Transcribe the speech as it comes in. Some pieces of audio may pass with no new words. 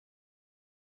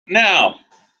now.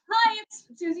 Hi, it's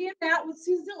Susie and Matt with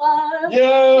Susie Love.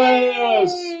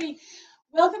 Yes. Yay!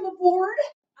 Welcome aboard.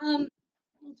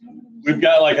 We've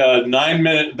got like a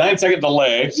 9-second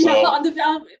delay. So yeah, on the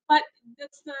but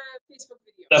that's the Facebook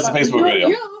video. That's the Facebook video.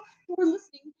 You who are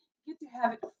listening get to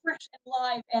have it fresh and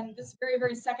live, and this very,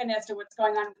 very second as to what's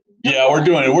going on. Yeah, we're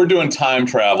doing it. We're doing time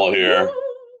travel here.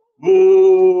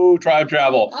 Woo! Tribe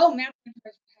travel. Oh, Matt. He also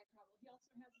has his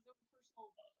own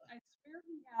personal. I swear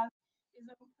he has his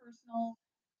own personal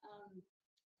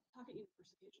pocket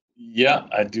universe page. Yeah,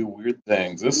 I do weird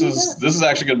things. This is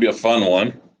actually going to be a fun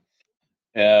one,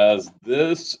 as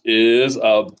this is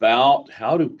about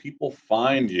how do people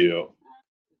find you.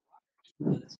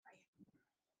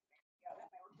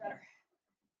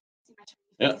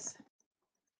 Yeah.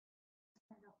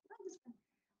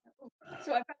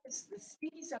 So I've got this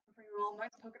sneaky stuff for you all.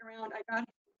 Mike's poking around.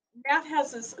 Matt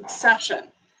has this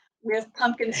obsession with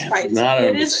pumpkin spice. It's not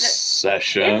an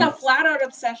obsession. It's a flat out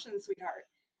obsession, sweetheart.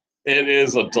 It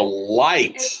is a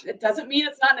delight. It doesn't mean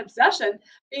it's not an obsession.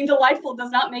 Being delightful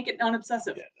does not make it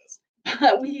non-obsessive. Yeah,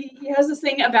 it He has this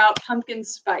thing about pumpkin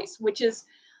spice, which is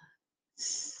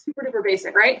super duper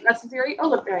basic, right? That's the theory. Oh,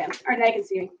 look, there I am. All right, now I can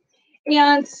see him.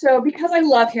 And so because I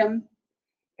love him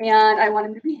and I want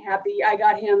him to be happy, I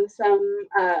got him some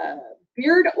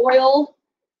beard oil.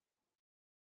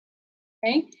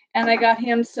 Okay, and I got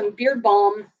him some beard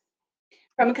balm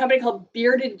from a company called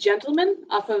Bearded Gentleman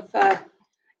off of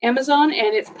Amazon,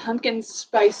 and it's pumpkin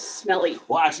spice smelly.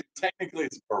 Well, actually, technically,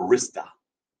 it's barista.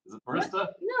 Is it barista?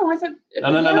 What? No, I thought.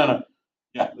 No.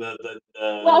 Yeah.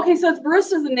 Well, okay, so it's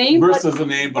barista's the name. Barista's the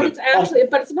name, but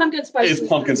it's pumpkin spice. It's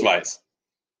pumpkin spice.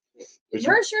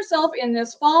 Immerse yourself in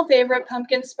this fall favorite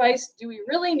pumpkin spice. Do we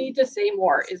really need to say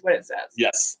more? Is what it says.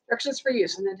 Yes. Directions for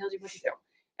use, and then tells you what to do,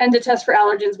 and to test for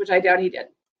allergens, which I doubt he did,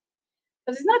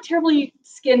 because he's not terribly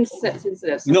skin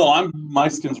sensitive. No, my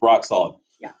skin's rock solid.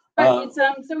 Yeah, but it's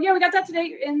so yeah, we got that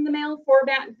today in the mail for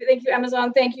Matt. Thank you,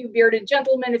 Amazon. Thank you, Bearded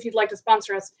Gentleman. If you'd like to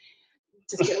sponsor us,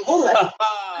 just get a hold of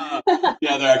us.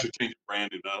 Yeah, they're actually changing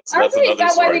branding now. So that's another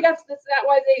story. Is that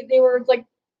why they were like,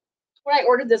 when I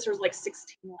ordered this, there was like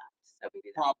 16 left. So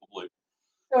maybe probably.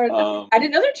 So I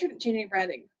didn't know they're changing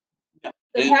branding. Yeah.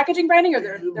 The packaging branding, or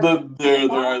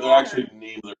they're actually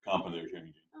named their company. They're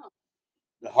changing. Oh.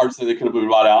 The hard to say they could have been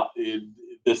brought out.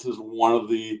 This is one of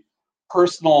the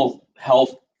personal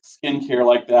health skincare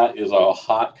like that is a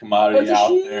hot commodity out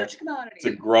there. Commodity. It's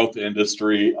a growth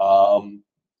industry, and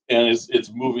it's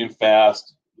moving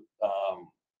fast.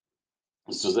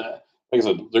 This is like I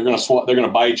said, they're gonna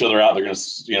buy each other out. They're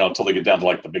gonna until they get down to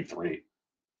like the big three.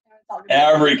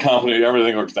 Every company,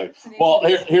 everything looks like. Well,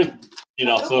 here's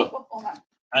so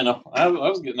I know I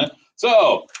was getting it.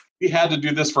 So we had to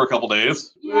do this for a couple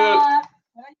days. Yeah,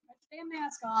 stay a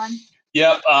mask on.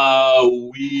 Yep.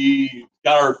 We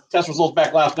got our test results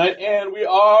back last night, and we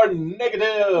are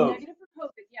negative. Negative for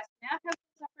COVID. Yes, Matt has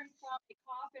been suffering from a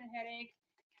cough and a headache,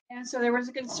 and so there was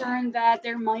a concern that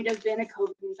there might have been a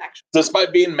COVID infection.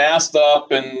 Despite being masked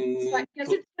up and.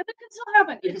 Because it can still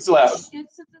happen. It can still happen.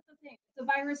 It's the thing. The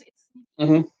virus.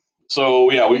 Mm-hmm. So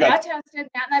yeah, we got tested.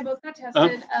 Matt and I both got tested.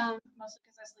 Mostly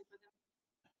because I sleep with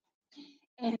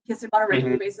him and kiss him on a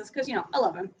regular basis because I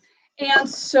love him. And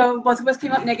so both of us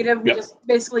came up negative. We just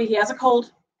basically he has a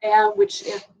cold, and which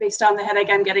is based on the headache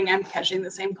I'm getting, I'm catching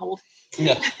the same cold.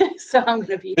 Yeah. So I'm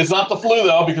gonna be. It's not the flu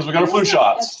though, because we got our flu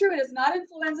shots. That's true. It is not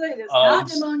influenza. It is not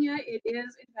pneumonia. It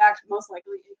is in fact most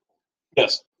likely.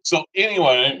 Yes. So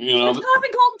anyway, it's cough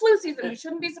and cold flu season. We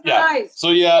shouldn't be surprised. Yeah. So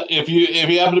yeah, if you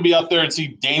happen to be out there and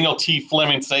see Daniel T.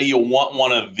 Fleming say you want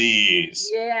one of these.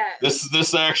 Yeah.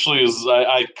 This actually is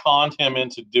I conned him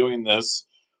into doing this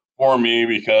for me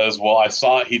because I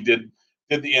saw it. He did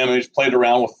the image, played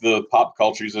around with the pop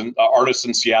culture. He's an artist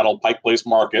in Seattle, Pike Place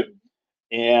Market,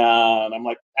 and I'm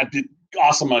like, I did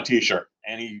awesome on a T-shirt,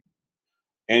 and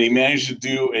he managed to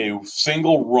do a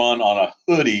single run on a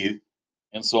hoodie.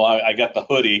 And so I got the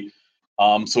hoodie.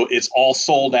 So it's all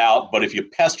sold out. But if you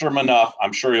pester him enough,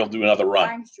 I'm sure he'll do another run.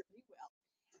 I'm sure he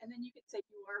will. And then you could say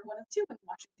you are one of two in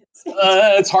Washington State.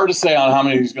 It's hard to say on how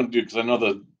many he's going to do because I know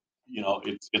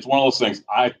it's one of those things.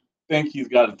 I think he's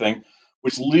got a thing,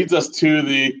 which leads us to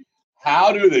the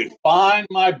how do they find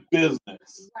my business?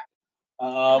 Right.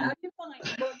 How do you find?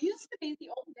 Well, it used to be the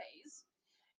old days.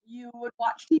 You would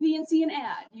watch TV and see an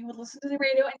ad. You would listen to the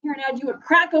radio and hear an ad. You would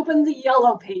crack open the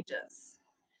yellow pages.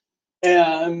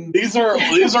 And these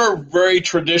are very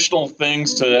traditional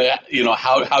things to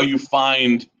how you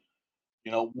find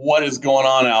what is going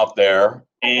on out there.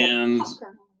 And I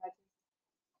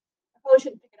probably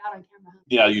shouldn't pick it out on camera.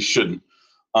 Yeah, you shouldn't.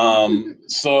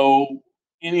 So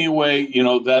anyway,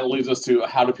 that leads us to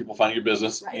how do people find your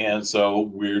business? Right. And so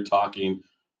we're talking,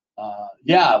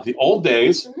 the old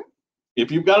days. Mhm.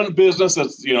 If you've got a business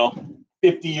that's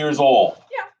 50 years old,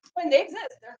 Yeah, when they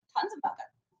exist, there are tons of them.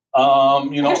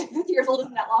 Actually, 50 years old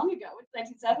isn't that long ago. It's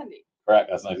 1970. correct.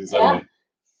 That's 1970.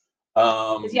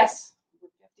 Yes, we're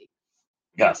 50.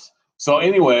 Yes. So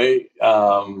anyway,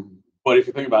 but if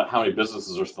you think about how many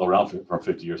businesses are still around from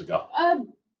 50 years ago,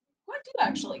 Quite a few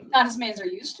actually. Not as many as there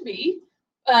used to be.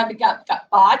 It got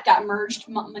bought, got merged.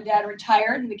 Mom and dad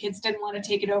retired, and the kids didn't want to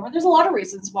take it over. There's a lot of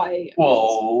reasons why.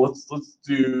 well, let's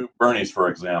do Bernie's for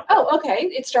example. Oh, okay.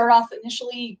 It started off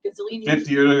initially gazillion years.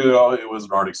 50 years ago, it was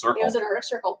an Arctic Circle. It was an Arctic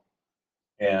Circle.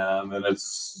 And then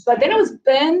it's. But then it was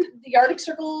the Arctic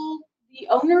Circle. The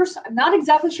owners. I'm not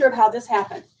exactly sure of how this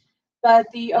happened, but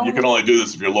the owners. You can only do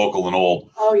this if you're local and old.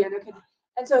 Oh yeah, no kidding.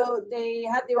 And so they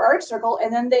were Arctic Circle,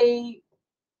 and then they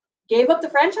gave up the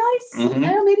franchise.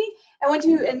 Mhm. Maybe. I went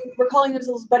to, and we're calling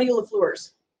themselves Buddy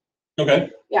LaFleur's. Okay.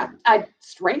 Yeah,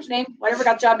 strange name. Whatever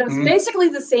got the job done. It's basically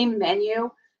the same menu,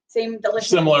 same delicious.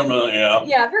 Similar, yeah.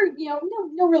 Yeah, very.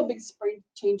 No real big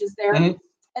changes there. Mhm.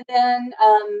 And then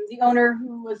the owner,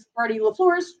 who was Buddy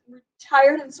LaFleur's,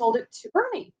 retired and sold it to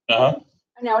Bernie. Uh-huh.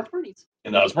 And now it's Bernie's.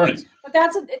 And now it's Bernie's. But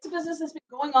it's a business that's been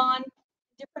going on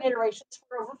different iterations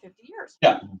for over 50 years.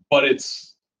 Yeah, but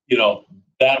it's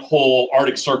that whole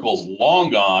Arctic Circle's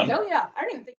long gone. Oh yeah, I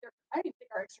don't even think Arctic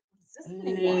Circle exists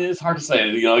anymore. It's hard to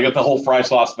say. They got the whole fry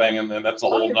sauce thing, and then that's a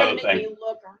whole other thing.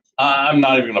 I'm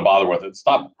not even going to bother with it.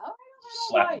 Stop.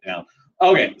 Slap it down.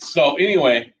 Okay, so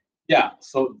anyway, yeah,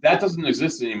 so that doesn't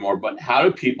exist anymore. But how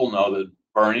do people know that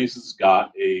Bernie's has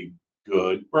got a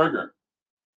good burger?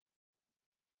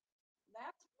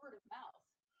 That's word of mouth.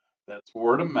 That's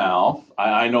word of mouth.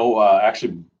 I know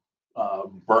actually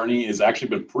Bernie has actually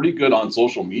been pretty good on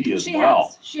social media as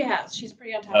well. She has. She's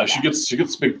pretty on top of that. She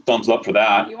gets big thumbs up for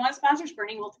that. You want sponsors,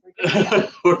 Bernie?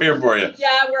 We're here for you.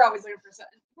 Yeah, we're always looking for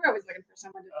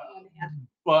someone to hand in hand.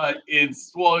 But as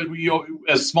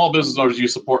small business owners, you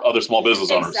support other small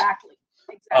business owners.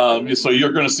 Exactly. So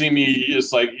you're going to see me.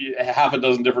 It's like half a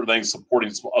dozen different things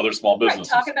supporting other small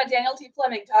businesses. Right, talking about Daniel T.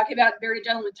 Fleming, talking about Barry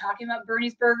Gentleman, talking about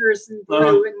Bernie's Burgers and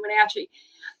Brew and Wenatchee.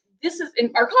 This is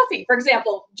in our coffee, for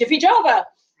example, Jiffy Java.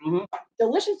 Mm-hmm.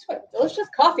 Delicious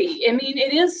coffee. I mean,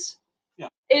 it is. Yeah.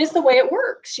 It is the way it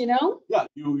works, Yeah,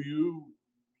 you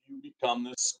become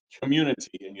this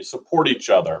community and you support each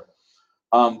other.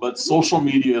 But social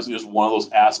media is one of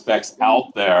those aspects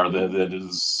out there that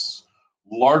is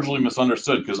largely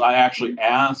misunderstood, because I actually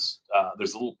asked.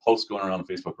 There's a little post going around on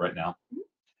Facebook right now,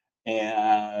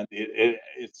 and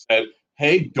it said,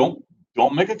 "Hey, don't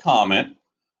make a comment."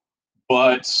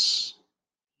 But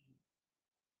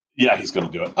yeah, he's going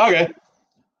to do it. Okay.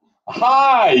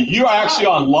 Hi, you're actually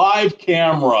on live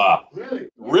camera. Really?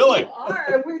 Really?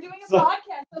 We're doing a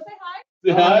podcast. So say hi.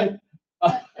 Say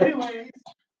hi. Anyways,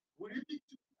 would it be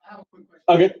I have a quick question.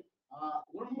 Okay.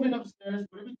 We're moving upstairs.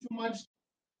 Would it be too much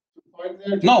to park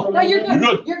there? No. No, you're good. You're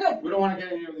good. You're good. We don't want to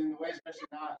get anything in the way, especially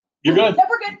not. You're good. No,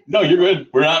 we're good. No, you're good.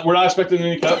 We're not expecting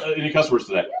any customers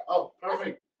today. Oh,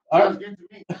 perfect. All right. Sounds good to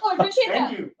me. Oh, I appreciate that.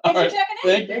 Thank you. All Thanks right. for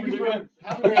checking in. Thank you for doing it.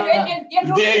 having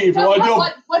And Dave,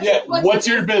 what's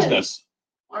your business?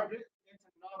 Our business is a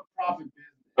non-profit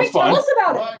business. That's Hey, tell fine. us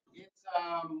about it. But it's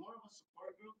more of a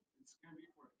support group. It's going to be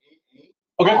for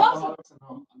AA. Okay. Alcoholics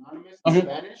Anonymous in Okay.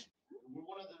 Spanish. We're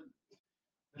one of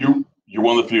the You're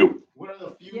one of the few.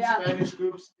 Spanish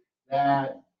groups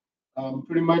that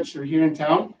pretty much are here in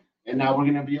town, and now we're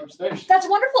going to be upstairs. That's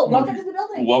wonderful. Welcome to the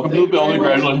building. Welcome to the building,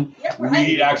 congratulations. Yep,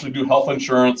 We actually do health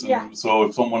insurance, and Yeah. so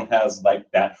if someone has like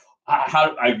that,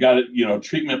 how I got it,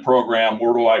 treatment program,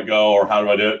 where do I go, or how do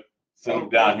I do it? Send them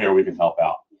down here, we can help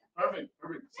out. Perfect.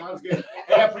 Sounds good.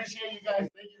 Hey, I appreciate you guys.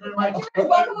 Thank you very much.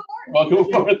 Welcome aboard. Welcome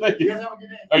aboard, thank You you. guys have a good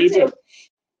day. Oh, you too.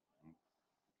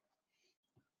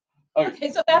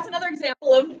 Okay, so that's another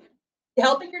example of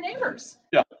helping your neighbors.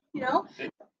 Yeah.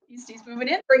 He's moving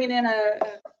in, bringing in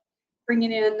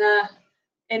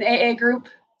an AA group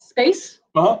space,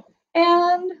 Uh-huh.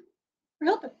 and we're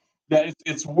helping. Yeah,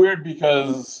 it's weird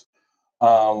because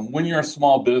when you're a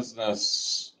small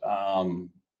business and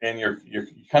you're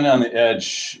kind of on the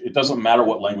edge, it doesn't matter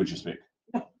what language you speak,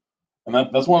 and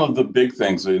that's one of the big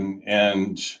things.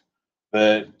 And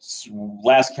that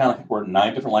last count, I think we're at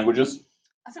 9 different languages.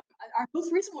 Our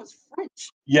most recent one was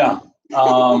French. Yeah.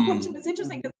 Which was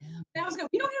interesting because I was going,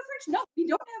 we don't have French. No, we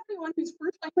don't have anyone whose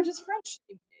first language is French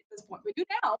at this point. We do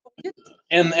now, but we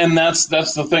didn't. And that's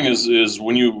the thing is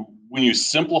when you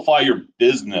simplify your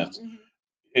business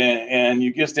and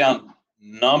you get down,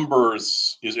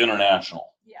 numbers is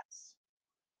international. Yes.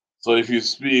 So if you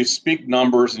speak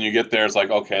numbers and you get there, it's like,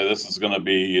 okay, this is going to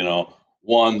be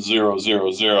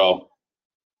 1000,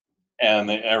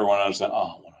 and everyone understands.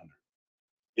 Oh, 100.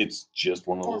 It's just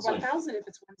one of Or those things. 1,000 if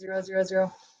it's 1000.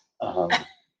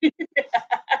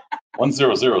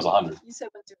 100 is 100. You said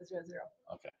 1000.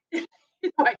 Okay.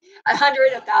 Like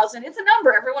 100, 1,000. It's a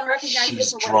number. Everyone recognizes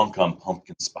She's it for what drunk on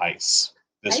pumpkin spice.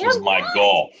 This I was am my not.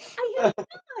 goal. I am not.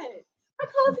 My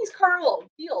coffee's caramel.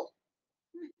 Deal.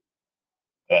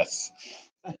 Yes.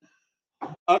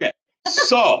 Okay.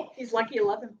 So He's lucky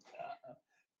 11.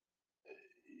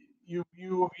 you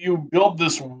build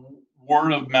this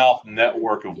word of mouth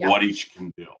network of Yeah. what each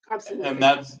can do. Absolutely.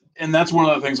 And that's one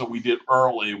of the things that we did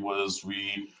early was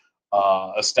we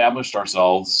established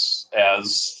ourselves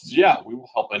as we will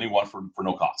help anyone for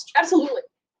no cost. Absolutely.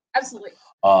 Absolutely.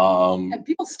 Um, And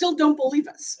people still don't believe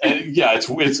us. yeah,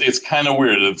 it's kind of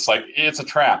weird. It's like it's a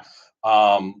trap.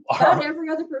 Not every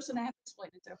other person I have to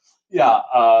explain it to. Yeah,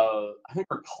 I think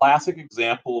our classic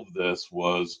example of this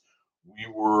was we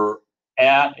were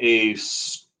at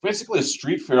basically a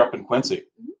street fair up in Quincy,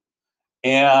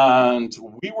 and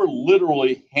we were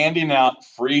literally handing out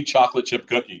free chocolate chip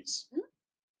cookies.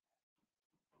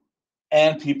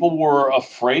 And people were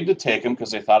afraid to take them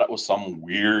because they thought it was some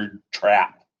weird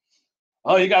trap.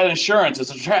 Oh, you got insurance.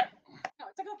 It's a trap. No,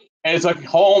 it's a cookie. And it's a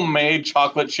homemade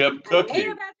chocolate chip cookie. Hey,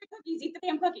 about the cookies, eat the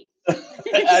damn cookie.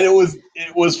 And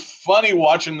it was funny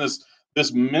watching this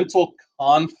mental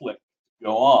conflict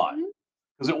go on,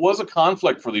 because it was a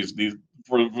conflict for these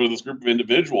for this group of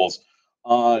individuals.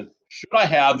 Should I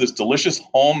have this delicious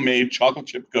homemade chocolate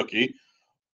chip cookie,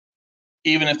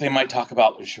 even if they might talk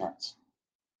about insurance?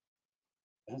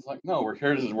 And it's like, no, we're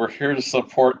here to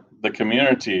support the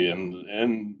community and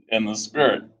the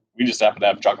spirit. We just happen to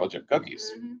have chocolate chip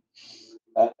cookies.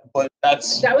 But that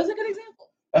was a good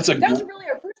example. That was really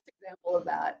our first example of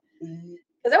that.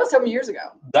 Because that was some years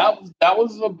ago. That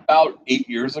was about 8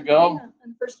 years ago. Yeah,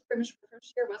 and first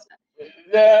year, wasn't it?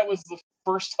 Yeah, it was the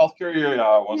first healthcare year,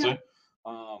 wasn't it?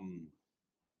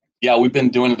 Yeah, we've been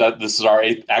doing that. This is our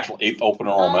eighth open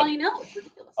enrollment. I know, it's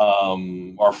ridiculous.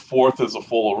 Our fourth is a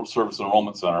full service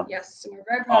enrollment center. Yes, and we're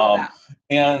very proud of that.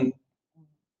 And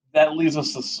that leads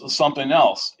us to something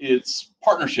else. It's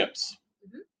partnerships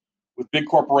with big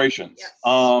corporations. Yes.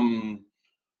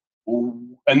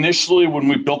 Initially, when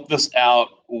we built this out,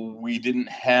 we didn't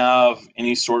have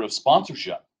any sort of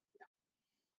sponsorship.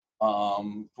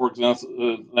 For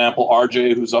example,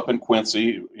 RJ, who's up in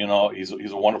Quincy, he's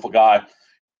a wonderful guy.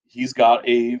 He's got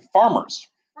a farmers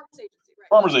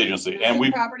agency, and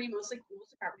we property, mostly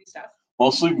property stuff.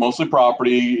 Mostly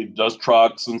property. Does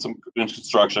trucks and some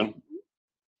construction,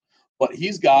 but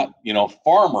he's got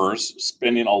farmers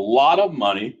spending a lot of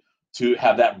money to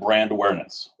have that brand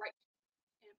awareness. Right.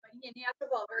 And you have to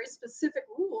follow very specific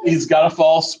rules. He's got to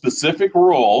follow specific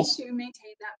rules to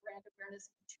maintain that brand awareness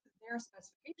to their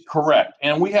specifications. Correct.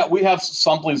 And we have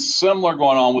something similar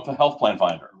going on with the Health Plan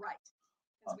Finder. Right.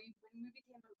 Because when we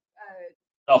became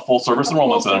a full service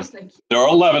enrollment center, there are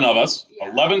 11 of us,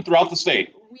 11 throughout the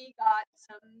state. We got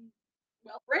some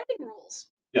branding rules.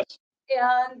 Yes.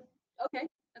 And okay,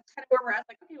 that's kind of where we're at.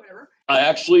 Like, okay, whatever. I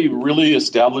actually really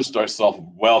established ourselves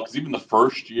well, because even the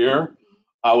first year,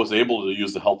 I was able to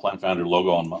use the Health Plan Finder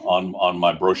logo on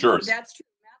my brochures. That's true.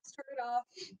 Matt started off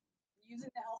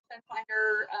using the Health Plan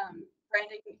Finder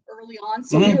branding early on,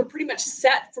 so we were pretty much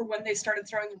set for when they started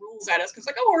throwing the rules at us. Because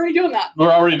we're already doing that.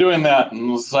 We're already doing that,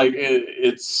 and it's like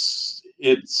it's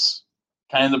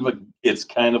kind of a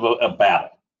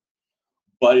battle,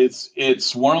 but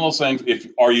it's one of those things.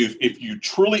 If you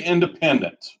truly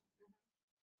independent,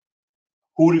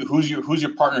 who's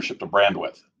your partnership to brand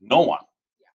with? No one.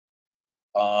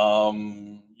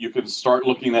 You can start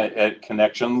looking at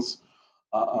connections.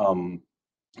 Some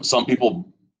people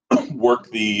work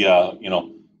the I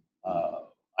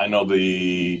know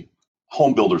the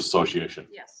Home Builders Association.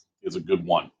 Yes, is a good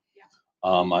one. Yeah.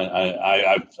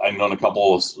 I've known a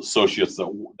couple of associates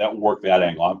that work that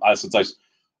angle. Since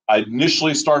I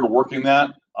initially started working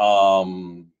that,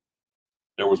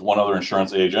 there was one other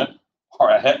insurance agent,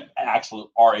 actually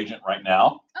our agent right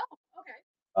now. Oh, okay.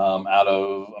 Out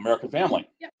of American Family.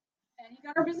 Yeah, and he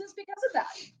got our business because of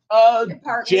that.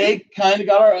 Jake kind of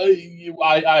got our.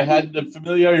 I had the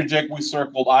familiarity. Jake, we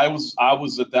circled. I was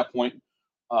at that point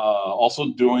also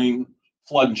doing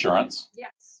flood insurance.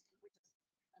 Yes.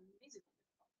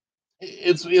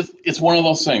 It's one of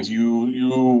those things.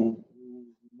 You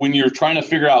when you're trying to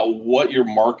figure out what your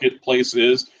marketplace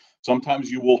is,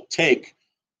 sometimes you will take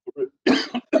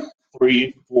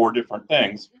 3-4 different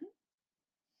things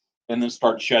and then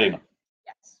start shedding them.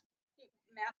 Yes.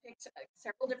 Matt picked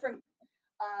several different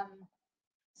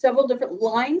several different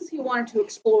lines he wanted to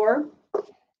explore,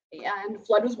 and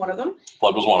flood was one of them.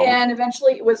 Flood was one of them. And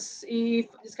eventually, he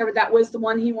discovered that was the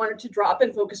one he wanted to drop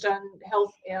and focused on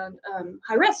health and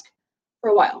high risk for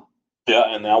a while.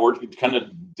 Yeah, and now we're kind of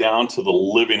down to the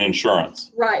living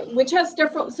insurance. Right, which has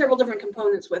several different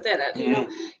components within it. You know,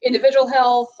 individual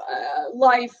health,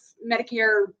 life,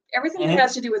 Medicare, everything that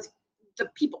has to do with the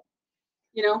people.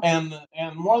 You know, and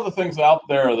one of the things out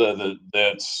there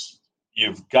that's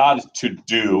you've got to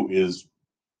do is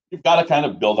you've got to kind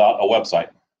of build out a website.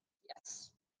 Yes.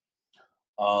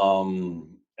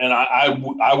 And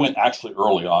I went actually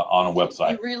early on a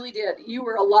website. You really did. You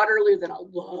were a lot earlier than a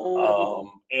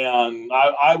lot. And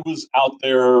I was out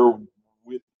there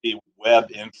with a web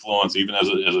influence, even as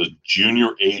a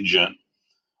junior agent,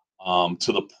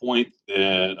 to the point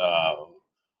that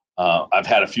I've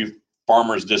had a few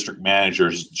farmers district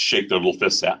managers shake their little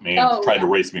fists at me and try to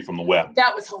erase me from the web.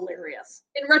 That was hilarious.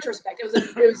 In retrospect, it was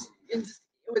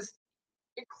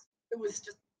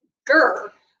just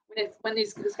grr when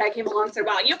this guy came along and said,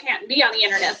 "Well, you can't be on the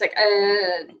internet." It's like,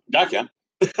 I can.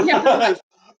 Yeah.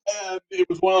 And it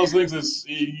was one of those things is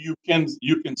you can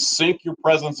sink your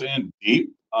presence in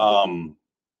deep. You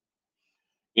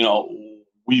know,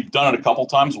 we've done it a couple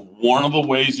times. One of the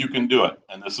ways you can do it,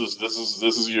 and this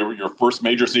is your first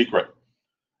major secret,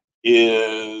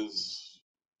 is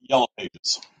Yellow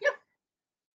Pages. Yep.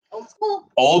 Old school.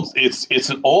 It's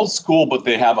an old school, but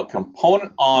they have a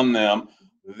component on them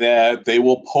that they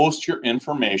will post your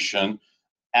information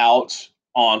out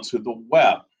onto the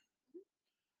web.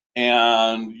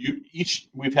 And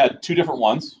we've had two different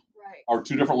ones, right, or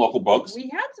two different local books. We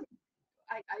had some.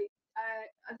 I'm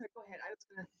sorry, go ahead. I'm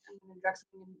gonna direct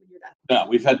something when you're done. Yeah,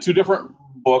 we've had two different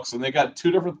books, and they got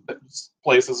two different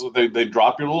places. They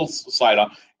drop your little site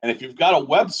on, and if you've got a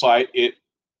website, it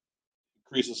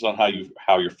increases on how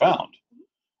you're found.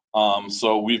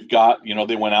 So we've got,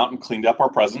 they went out and cleaned up our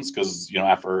presence because,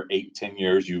 after 8-10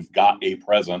 years, you've got a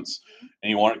presence, and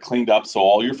you want it cleaned up so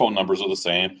all your phone numbers are the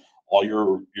same, all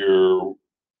your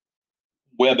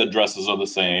web addresses are the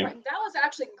same. Right. That was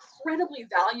actually incredibly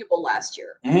valuable last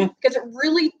year because it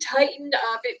really tightened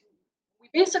up. We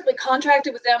basically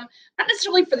contracted with them, not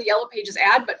necessarily for the Yellow Pages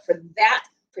ad, but for that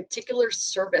particular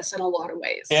service in a lot of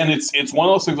ways. And it's one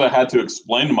of those things I had to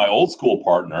explain to my old school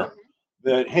partner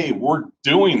that, hey, we're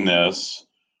doing this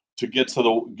to get to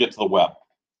the web.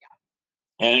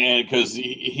 Yeah. And because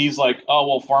he's like, oh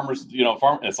well, farmers,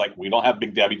 it's like we don't have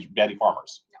big daddy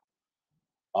farmers.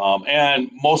 No. And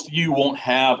most of you won't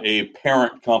have a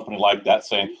parent company like that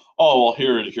saying, oh well,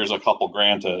 here's a couple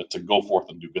grand to go forth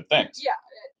and do good things. Yeah,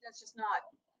 that's just not.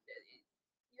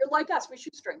 You're like us, we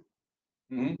shoestring.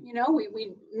 We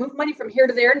move money from here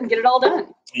to there and get it all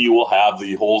done. You will have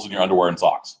the holes in your underwear and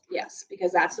socks. Yes,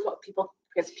 because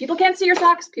because people can't see your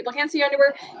socks, people can't see your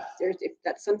underwear. If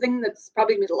that's something that's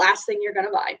probably gonna be the last thing you're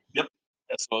gonna buy. Yep.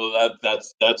 So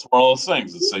that's one of those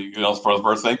things. So for the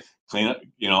first thing, clean it.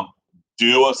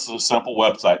 Do a simple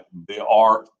website. They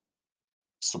are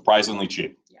surprisingly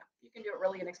cheap. Yeah, you can do it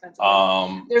really inexpensive.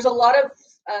 There's a lot of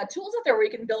tools out there where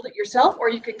you can build it yourself, or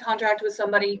you can contract with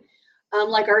somebody.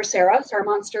 Like our Sarah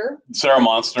Monster. Sarah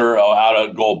Monster out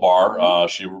at Gold Bar.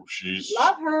 She's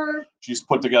love her. She's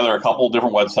put together a couple of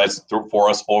different websites for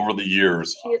us over the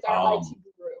years. She is our IT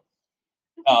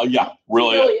guru. Yeah,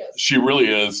 really. She really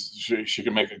is. She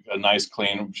can make a nice,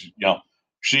 clean.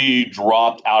 She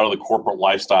dropped out of the corporate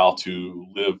lifestyle to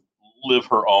live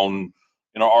her own,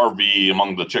 RV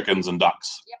among the chickens and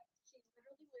ducks. Yep, she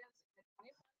literally lives in a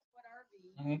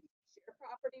 25-foot RV, share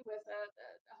property with a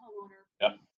homeowner.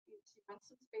 Yep. She rents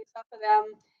some space off of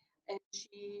them, and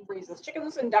she raises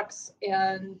chickens and ducks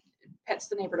and pets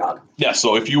the neighbor dog. Yeah.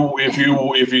 So if you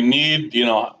need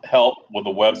help with a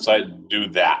website, do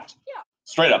that. Yeah.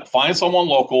 Straight up, find someone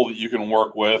local that you can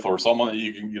work with, or someone that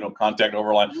you can contact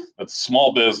overline. That's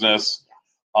small business,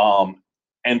 and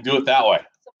do it that way.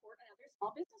 Support another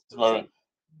small business person.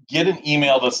 Get an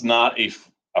email that's not a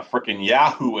freaking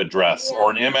Yahoo address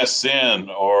or an MSN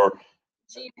or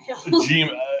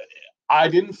Gmail. I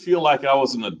didn't feel like I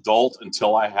was an adult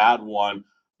until I had one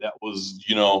that was,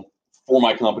 for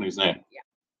my company's name. Yeah.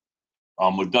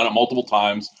 We've done it multiple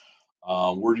times.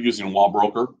 We're using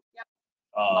Wallbroker. Yep.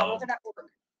 Wallbroker.org.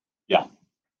 Yeah.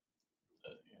 I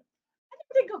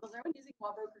think Google. I went using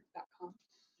Wallbroker.com.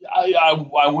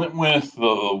 I went with the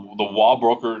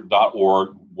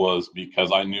Wallbroker.org was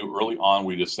because I knew early on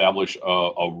we'd establish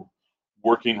a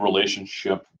working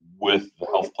relationship with the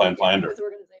health plan finder. With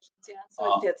organizations, yeah.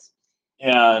 So it fits.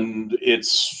 And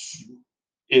it's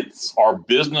our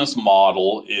business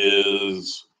model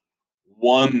is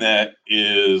one that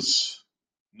is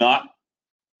not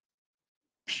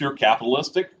pure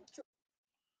capitalistic.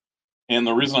 And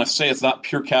the reason I say it's not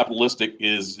pure capitalistic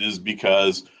is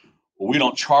because we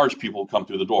don't charge people to come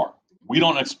through the door. We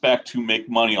don't expect to make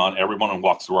money on everyone who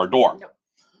walks through our door. No.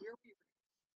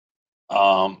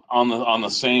 On the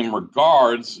same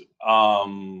regards,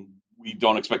 we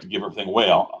don't expect to give everything away.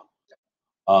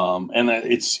 And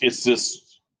it's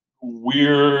this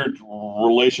weird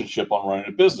relationship on running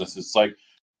a business. It's like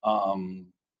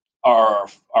our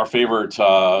favorite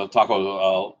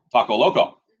Taco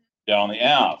Loco down on the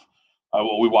Ave.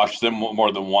 We watched them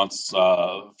more than once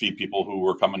feed people who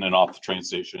were coming in off the train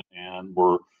station and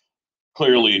were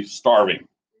clearly starving.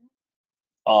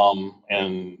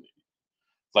 And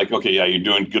it's like, okay, yeah, you're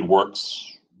doing good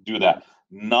works, do that.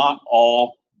 Not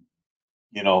all,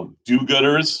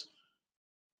 do-gooders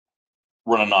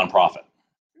run a nonprofit.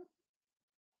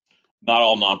 Not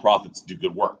all nonprofits do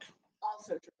good work.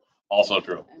 Also true. Also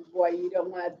true. And boy, you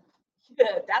don't want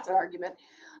to, that's an argument.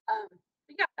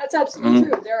 Yeah, that's absolutely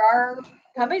true. There are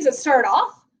companies that started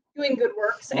off doing good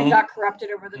works and got corrupted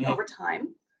over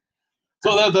time.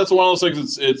 So that's one of those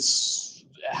things. It's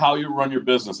how you run your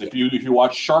business. If you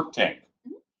watch Shark Tank,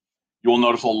 you will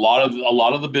notice a lot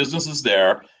of the businesses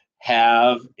there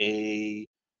have a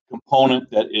component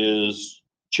that is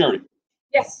charity.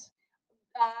 Yes.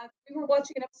 We were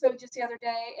watching an episode just the other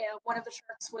day, and one of the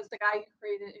sharks was the guy who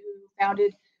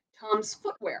founded Tom's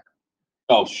Footwear.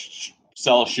 Oh,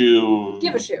 sell a shoe,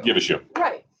 give a shoe. Give a shoe.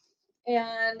 Right.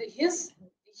 And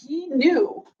he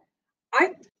knew.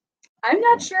 I'm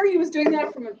not sure he was doing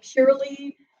that from a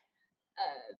purely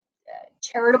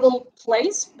charitable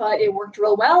place, but it worked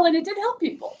real well, and it did help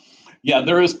people. Yeah,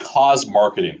 there is cause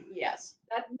marketing. Yes,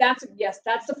 that's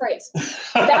the phrase.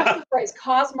 That's the phrase,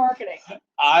 cause marketing.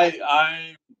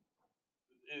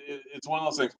 It's one of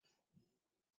those things.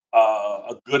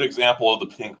 A good example of the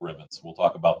pink ribbons. We'll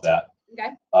talk about that. Okay.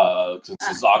 Since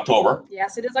it's October.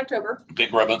 Yes, it is October.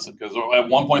 Pink ribbons, because at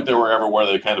one point they were everywhere.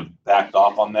 They kind of backed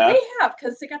off on that. They have,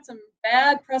 because they got some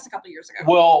bad press a couple of years ago.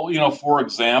 Well, for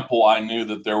example, I knew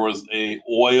that there was a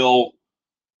oil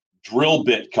drill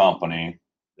bit company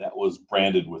that was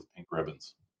branded with pink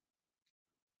ribbons.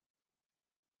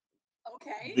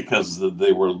 Okay. Because that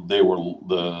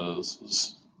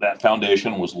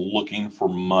foundation was looking for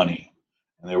money,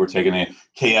 and they were taking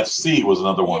KFC was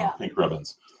another one with pink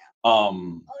ribbons.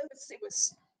 Well, it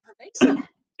was pervasive.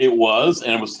 It was,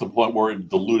 and it was to the point where it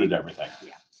diluted everything.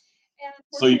 Yeah. And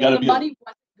so you got to the money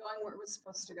wasn't going where it was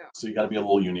supposed to go. So you got to be a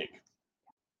little unique.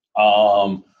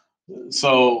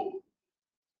 So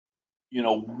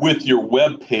with your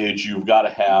web page, you've got to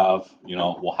have,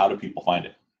 well, how do people find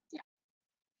it?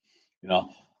 Yeah.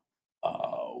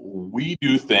 We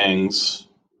do things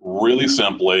really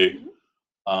simply.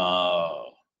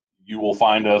 You will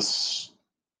find us.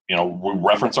 We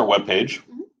reference our webpage.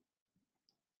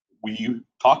 We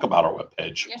talk about our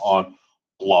webpage on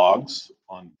blogs,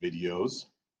 on videos,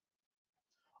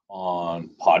 on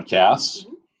podcasts,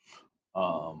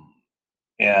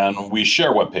 and we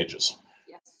share web pages.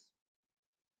 Yes.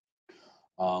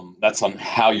 That's on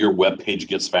how your webpage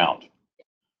gets found.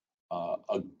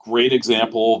 A great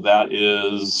example of that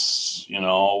is,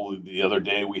 the other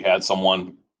day we had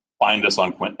someone find us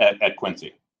at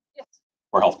Quincy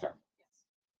for healthcare.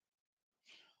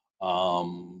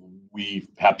 We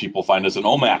have people find us in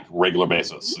OMAC regular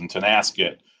basis, and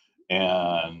Tonasket,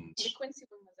 and the Quincy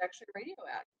one was actually a radio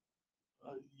ad.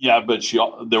 Yeah, but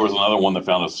there was another one that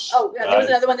found us. Oh, yeah, there was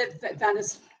another one that found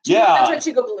us. Yeah, that's what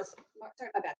she Googled us. Sorry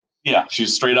about that. Yeah, she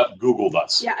straight up Googled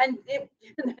us. Yeah, and that's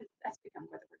become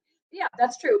quite a word. Yeah,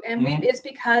 that's true, and it's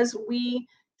because we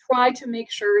try to make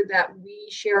sure that we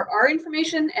share our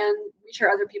information and we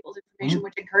share other people's information,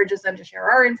 which encourages them to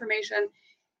share our information.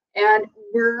 And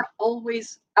we're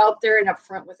always out there and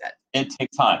upfront with it. It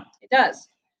takes time. It does.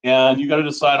 And you got to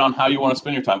decide on how you want to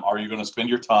spend your time. Are you going to spend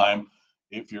your time,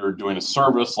 if you're doing a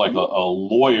service like a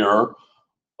lawyer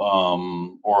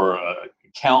or an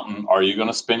accountant, are you going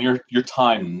to spend your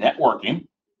time networking?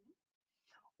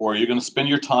 Or are you going to spend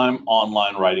your time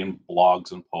online writing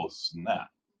blogs and posts and that?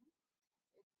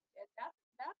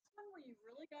 That's one where you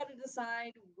really got to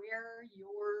decide where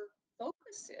your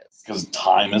focus is. Because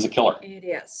time is a killer. It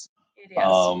is. It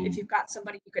is. If you've got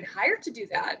somebody you can hire to do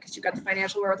that, because you've got the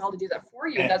financial wherewithal to do that for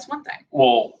you, that's one thing.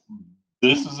 Well,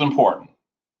 this is important.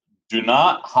 Do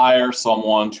not hire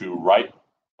someone to write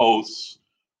posts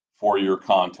for your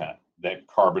content that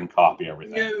carbon copy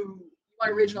everything. No, you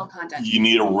want original content. You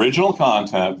need original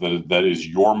content that is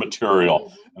your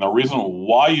material. And the reason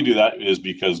why you do that is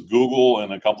because Google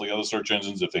and a couple of other search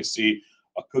engines, if they see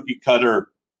a cookie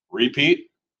cutter repeat,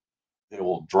 they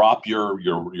will drop your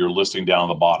listing down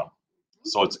the bottom.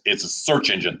 So it's a search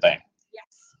engine thing.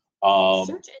 Yes.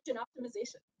 Search engine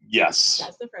optimization. Yes,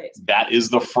 That's the phrase. that is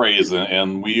the phrase,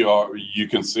 and we are. You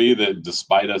can see that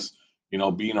despite us,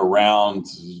 being around,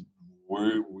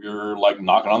 we're like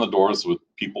knocking on the doors with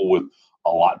people with a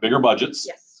lot bigger budgets,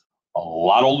 Yes. a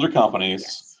lot older companies,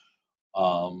 Yes.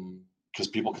 because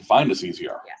people can find us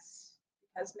easier. Yes.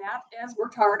 Because Matt has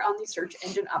worked hard on the search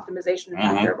engine optimization Mhm.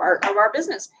 factor of our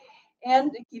business,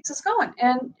 and it keeps us going.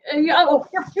 And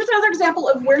here's another example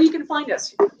of where you can find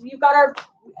us. You've got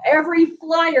every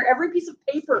flyer, every piece of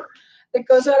paper that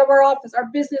goes out of our office, our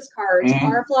business cards, Mhm.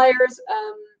 our flyers.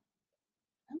 I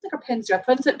don't think our pens, Jeff.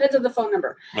 Pens are the phone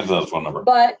number. That's the phone number.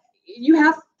 But you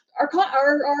have our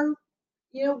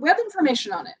web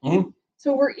information on it. Mhm.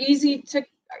 So we're easy to go.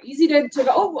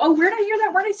 Oh, where did I hear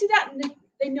that? Where did I see that? And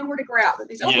they know where to grab it.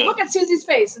 They say, Yeah. look at Susie's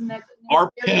face, and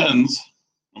Our pens,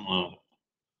 I'm gonna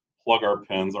plug our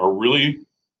pens, are really.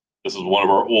 This is one of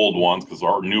our old ones because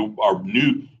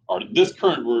this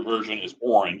current version is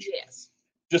orange. Yes.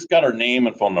 Just got our name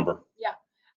and phone number. Yeah.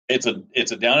 It's a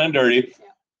down and dirty. Yeah.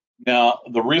 Now,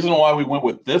 the reason why we went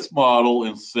with this model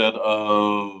instead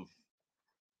of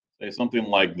say something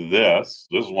like this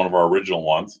is one of our original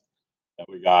ones that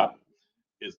we got,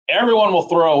 is everyone will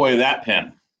throw away that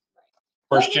pen.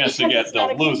 First chance to get,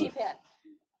 they'll lose it. Pen.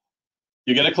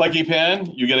 You get a clicky pen,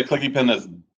 you get a clicky pen that's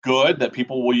good that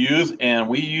people will use, and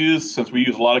since we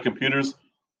use a lot of computers,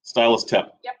 stylus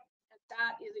tip. Yep. And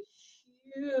that is a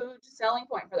huge selling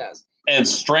point for those. And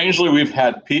strangely,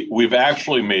 we've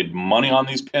actually made money on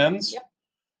these pens. Yep.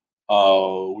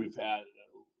 We've had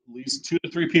at least 2 to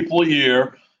 3 people a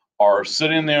year are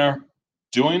sitting there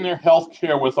doing their health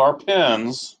care with our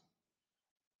pens,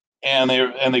 and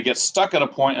they get stuck at a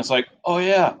point. And it's like, oh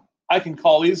yeah, I can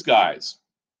call these guys,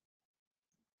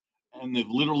 and they've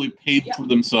literally paid Yep. for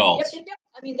themselves. Yep.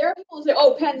 I mean, there are people who say,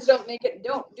 "Oh, pens don't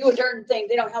do a darn thing.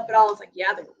 They don't help at all." It's like,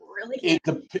 yeah, they really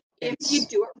can. If you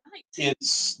do it right.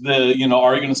 It's are you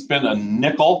going to spend a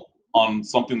nickel on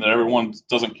something that everyone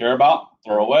doesn't care about?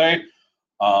 Throw away.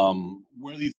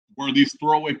 Where these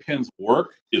throwaway pens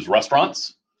work is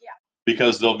restaurants. Yeah.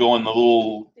 Because they'll go in the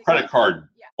little credit card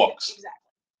books. Yeah,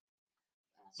 exactly.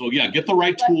 So yeah, get the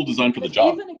right tool designed for the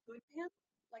job. Even a good pen,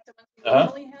 like the ones we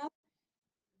normally have,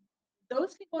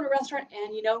 those people in a restaurant,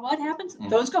 and you know what happens? Mm-hmm.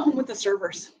 Those go home with the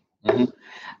servers.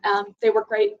 Mm-hmm. They work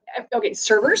great. Okay,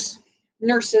 servers,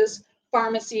 nurses,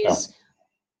 pharmacies,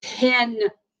 pen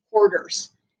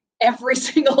hoarders. Every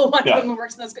single one of them who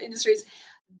works in those industries,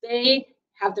 they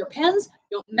have their pens.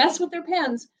 Don't mess with their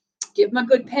pens. Give them a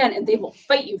good pen, and they will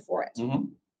fight you for it. Mm-hmm.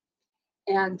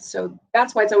 And so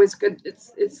that's why it's always good.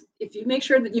 It's if you make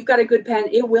sure that you've got a good pen,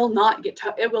 it will not get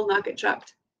chucked.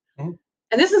 Mm-hmm.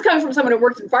 And this is coming from someone who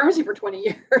worked in pharmacy for 20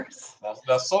 years.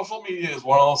 Now, social media is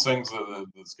one of those things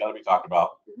that's got to be talked about.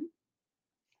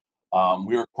 Mm-hmm.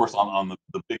 We are, of course, on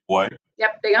the big boy.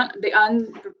 Yep, they on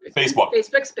Facebook.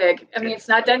 Facebook's big. I mean, it's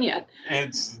not done yet.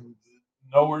 It's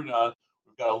nowhere done.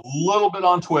 We've got a little bit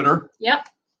on Twitter. Yep.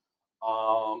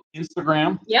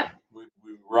 Instagram. Yep.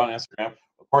 We're on Instagram.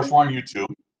 Of course, we're on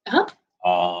YouTube. Uh-huh.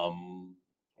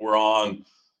 We're on,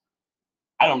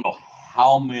 I don't know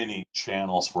how many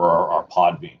channels for our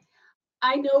Podbean.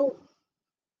 I know.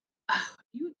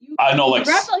 I know, you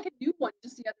grabbed like a new one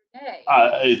just the other day.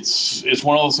 It's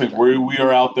one of those things where we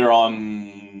are out there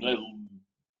on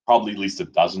probably at least a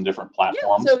dozen different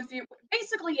platforms. Yeah, so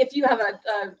if you have a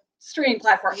streaming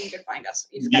platform, you can find us.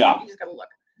 You just gotta look.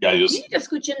 Yeah, you need to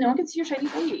scooch in. No one can see your shiny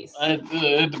face.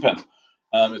 It depends.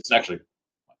 It's actually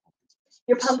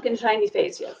your pumpkin shiny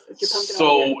face. Yes, it's your pumpkin.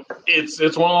 So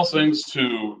it's one of those things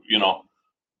to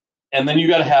and then you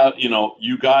got to have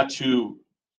you got to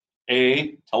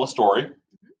tell a story.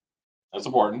 That's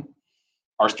important.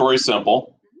 Our story is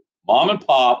simple. Mom and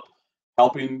pop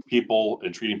helping people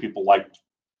and treating people like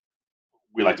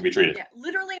we like to be treated. Yeah,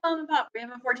 literally mom and pop. We have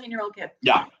a 14-year-old kid.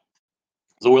 Yeah.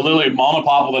 So we're literally mom and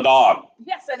pop with a dog.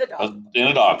 Yes, and a dog. And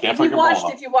a dog. Can't forget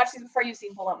Paloma. If you watched these before, you've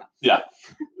seen Paloma. Yeah.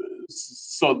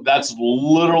 So that's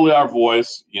literally our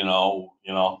voice,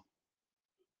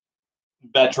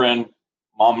 veteran,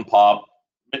 mom and pop.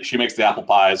 She makes the apple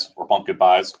pies or pumpkin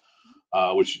pies,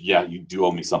 which, you do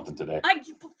owe me something today. Fine.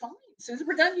 Susan,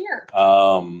 we're done here.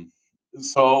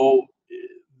 So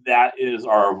that is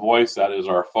our voice. That is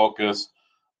our focus.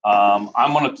 I'm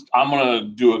gonna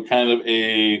do a kind of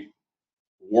a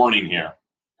warning here.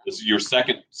 This is your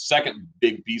second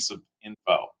big piece of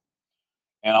info,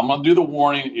 and I'm gonna do the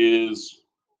warning is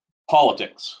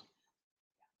politics,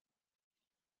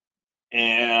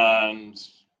 and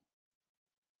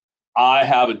I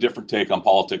have a different take on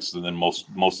politics than most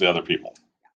of the other people.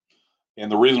 And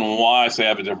the reason why I say I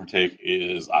have a different take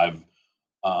is I've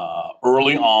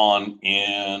Early on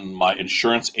in my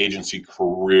insurance agency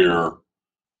career,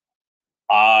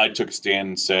 I took a stand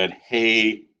and said,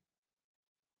 hey,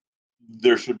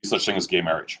 there should be such thing as gay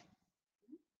marriage.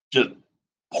 Just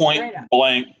point Straight up.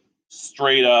 blank,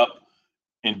 straight up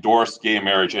endorsed gay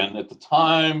marriage. And at the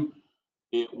time,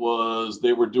 it was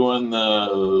they were doing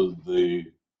it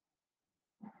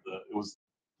was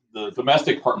the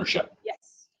domestic partnership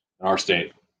Yes. in our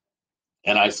state.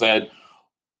 And I said,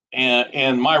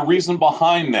 and my reason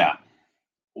behind that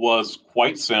was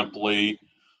quite simply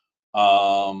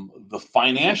the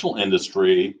financial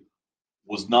industry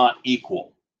was not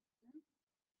equal.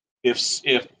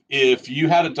 If you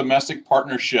had a domestic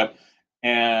partnership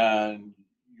and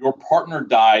your partner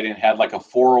died and had like a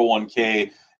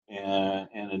 401k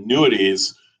and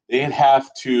annuities, they'd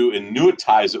have to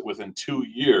annuitize it within 2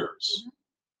 years,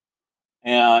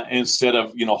 and instead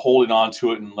of holding on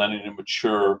to it and letting it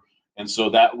mature, and so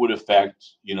that would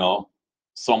affect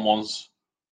someone's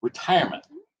retirement.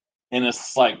 And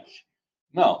it's like,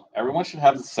 no, everyone should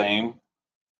have the same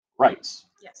rights.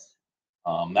 Yes.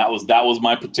 That was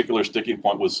my particular sticking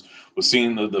point, was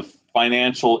seeing the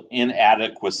financial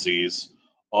inadequacies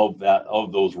of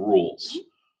those rules.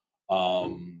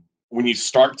 When you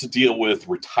start to deal with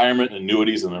retirement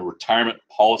annuities and the retirement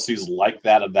policies like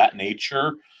that of that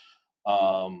nature,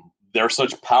 they're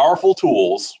such powerful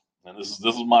tools, and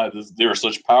they're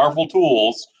such powerful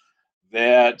tools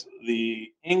that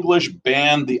the English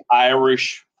banned the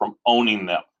Irish from owning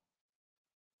them.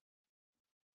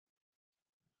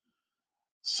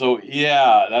 So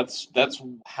yeah, that's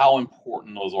how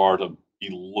important those are to be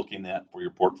looking at for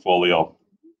your portfolio.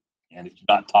 And if you're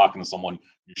not talking to someone,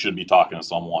 you should be talking to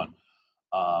someone,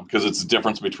 because it's the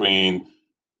difference between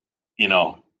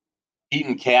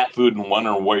eating cat food and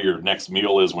wondering where your next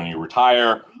meal is when you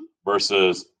retire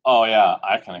versus, oh yeah,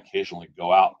 I can occasionally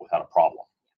go out without a problem.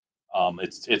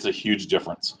 It's a huge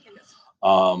difference.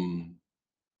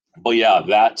 But yeah,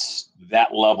 that's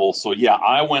that level. So yeah,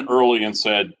 I went early and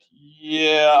said,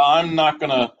 yeah, I'm not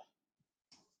gonna,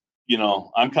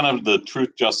 I'm kind of the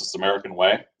truth, justice, American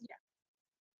way. Yeah.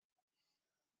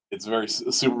 It's very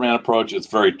Superman approach. It's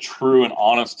very true and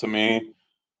honest to me.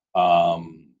 But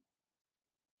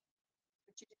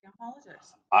you take on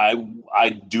politics. I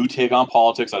do take on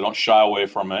politics. I don't shy away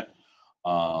from it.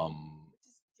 Which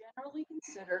is generally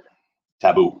considered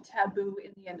Taboo. taboo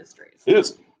in the industries. It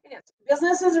is. It is.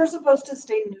 Businesses are supposed to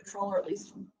stay neutral, or at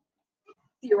least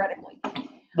theoretically.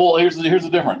 Well, here's the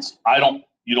difference.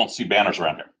 You don't see banners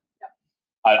around here. Yep.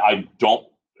 I don't,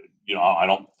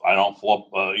 I don't flip,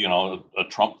 a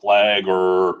Trump flag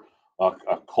or a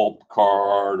Culp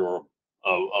card or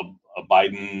a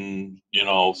Biden,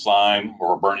 sign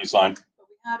or a Bernie sign. But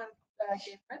we had a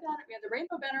gay pride banner. We had the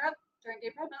rainbow banner up during Gay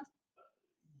Pride Month.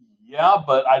 Yeah,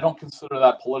 but I don't consider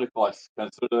that political. I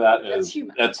consider that That's as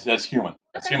human. That's human.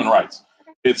 That's Okay. human rights.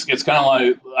 Okay. It's kind of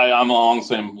like I'm along the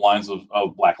same lines of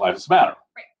Black Lives Matter,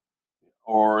 Right.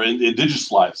 or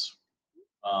Indigenous lives.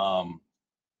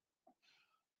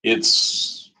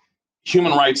 It's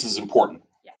human rights is important,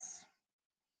 Yes.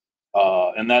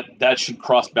 and that should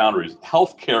cross boundaries.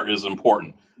 Healthcare is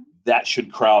important. That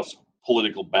should cross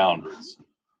political boundaries,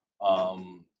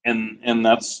 and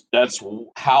that's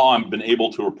how I've been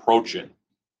able to approach it.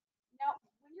 Now,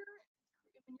 when you're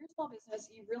a small business,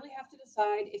 you really have to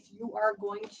decide if you are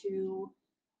going to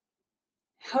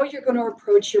how you're going to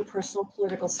approach your personal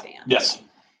political stand. Yes.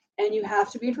 And you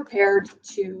have to be prepared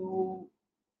to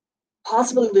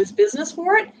possibly lose business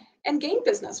for it and gain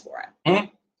business for it.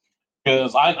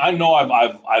 Because I know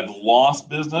I've lost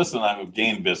business and I've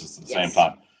gained business at the same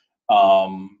time,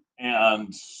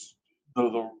 and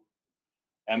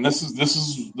and this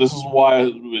is why,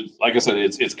 like I said,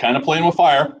 it's kind of playing with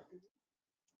fire.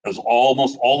 There's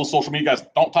almost all the social media guys,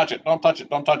 don't touch it, don't touch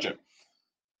it, don't touch it.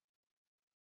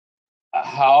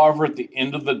 However, at the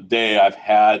end of the day, I've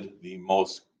had the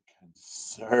most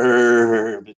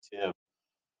conservative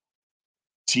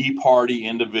Tea Party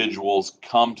individuals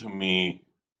come to me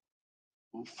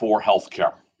for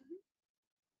healthcare.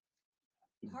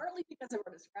 Partly because of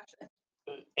our discretion.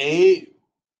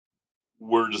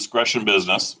 We're a discretion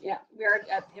business. Yeah, we are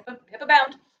at HIPAA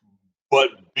bound.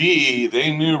 But B,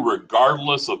 they knew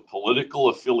regardless of political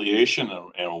affiliation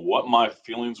and what my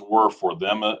feelings were for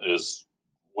them as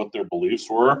what their beliefs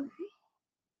were,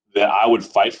 that I would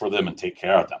fight for them and take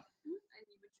care of them.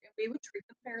 And we would treat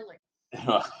them fairly.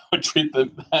 I would treat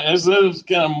them as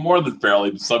kind of more than fairly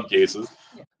in some cases.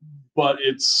 Yeah. But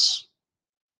it's,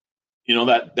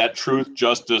 that truth,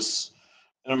 justice,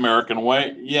 an American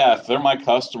way. Yeah, if they're my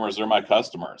customers, they're my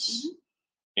customers.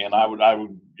 Mm-hmm. And I would,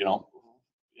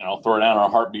 throw it down on a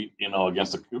heartbeat,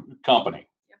 against a company.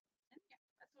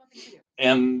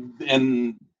 and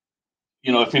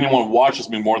you know, if anyone watches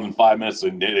me more than 5 minutes,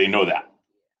 they know that.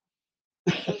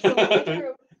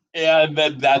 True. And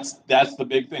that's the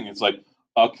big thing. It's like,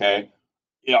 okay,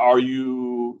 yeah, are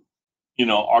you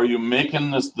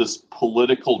making this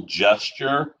political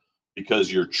gesture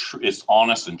because it's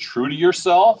honest and true to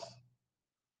yourself,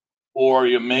 or are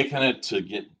you making it to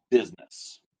get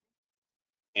business?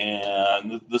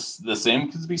 And the same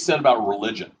can be said about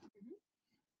religion.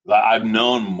 I've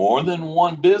known more than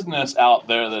one business out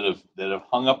there that have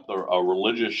hung up a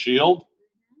religious shield,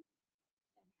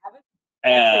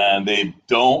 and they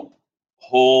don't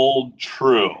hold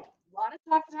true. A lot of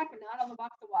talk, but not on the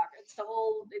walk the walk. It's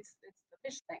the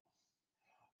fish thing.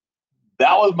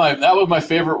 That was my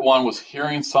favorite one, was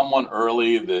hearing someone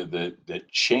early that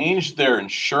changed their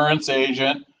insurance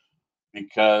agent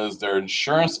because their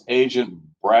insurance agent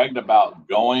bragged about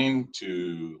going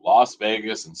to Las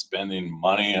Vegas and spending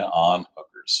money on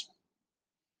hookers.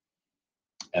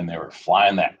 And they were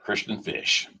flying that Christian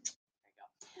fish.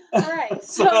 All right.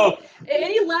 So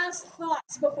any last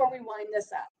thoughts before we wind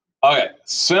this up? Okay.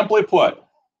 Simply put,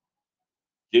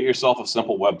 get yourself a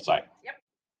simple website. Yep.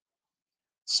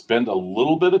 Spend a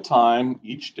little bit of time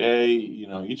each day,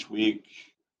 each week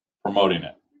promoting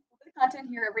it. The content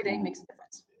here every day makes a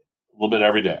difference. A little bit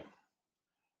every day.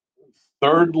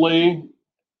 Thirdly,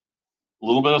 a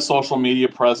little bit of social media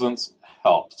presence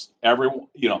helps.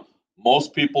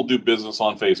 Most people do business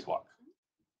on Facebook.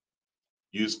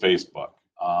 Use Facebook.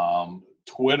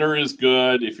 Twitter is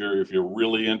good if you're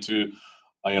really into,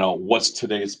 what's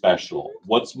today's special?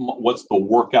 What's the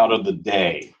workout of the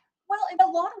day? Well, in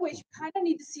a lot of ways, you kind of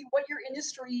need to see what your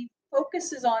industry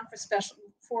focuses on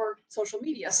for social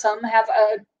media. Some have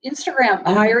a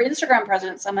higher Instagram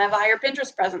presence. Some have a higher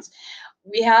Pinterest presence.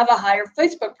 We have a higher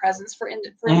Facebook presence for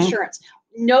insurance.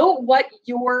 Know what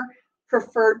your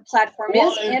preferred platform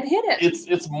is and hit it.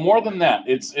 It's more than that.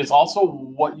 It's also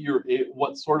what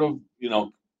sort of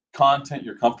content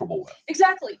you're comfortable with.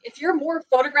 Exactly. If you're more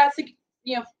photographic,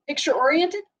 picture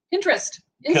oriented, Pinterest,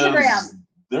 Instagram.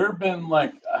 There have been,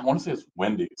 like, I want to say it's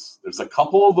Wendy's. There's a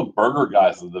couple of the burger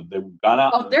guys that they've gone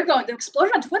out. Oh, they're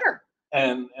exploding on Twitter.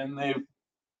 And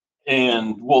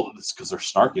it's because they're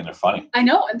snarky and they're funny. I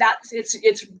know, and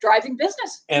it's driving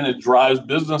business. And it drives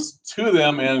business to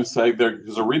them, and it's like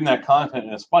because they're reading that content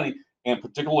and it's funny. And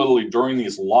particularly during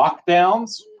these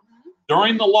lockdowns,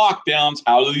 during the lockdowns,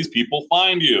 how do these people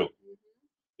find you?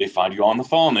 They find you on the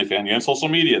phone. They find you on social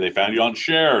media. They find you on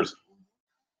shares.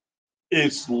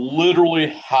 It's literally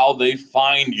how they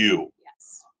find you.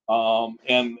 Yes.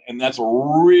 And that's a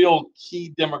real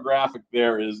key demographic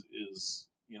there is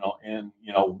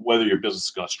whether your business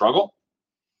is going to struggle,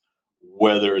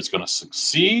 whether it's going to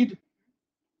succeed,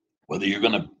 whether you're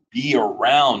going to be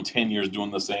around 10 years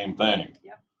doing the same thing.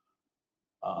 Yep.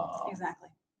 Exactly.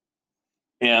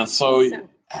 And so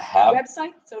have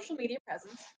website, social media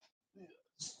presence.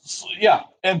 Yeah,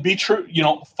 and be true.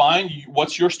 Find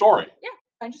what's your story. Yeah,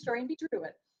 find your story and be true to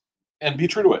it. And be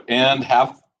true to it, and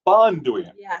have fun doing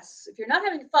it. Yes, if you're not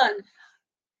having fun,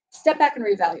 step back and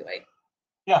reevaluate.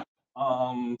 Yeah.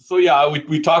 So yeah,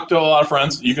 we talked to a lot of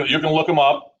friends. You can look them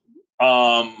up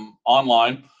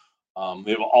online.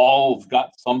 They've all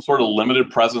got some sort of limited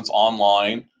presence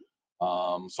online.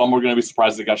 Some are going to be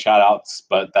surprised they got shout outs,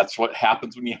 but that's what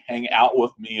happens when you hang out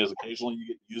with me, is occasionally you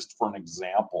get used for an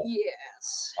example.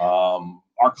 Yes.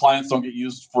 Our clients don't get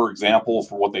used for example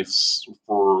for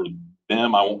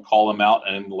them. I won't call them out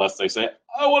unless they say,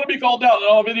 I want to be called out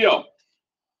on video.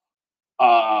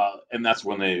 And that's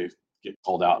when they get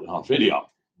called out on video.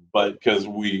 But because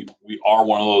we are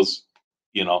one of those,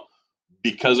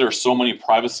 because there's so many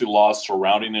privacy laws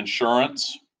surrounding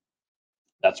insurance,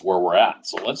 that's where we're at.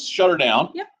 So let's shut her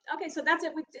down. Yep. Okay, so that's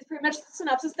it. It's pretty much the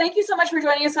synopsis. Thank you so much for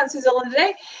joining us on Suzilla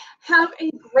today. Have a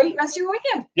great rest of your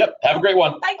weekend. Yep. Have a great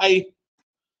one. Bye. Bye.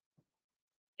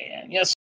 And yes.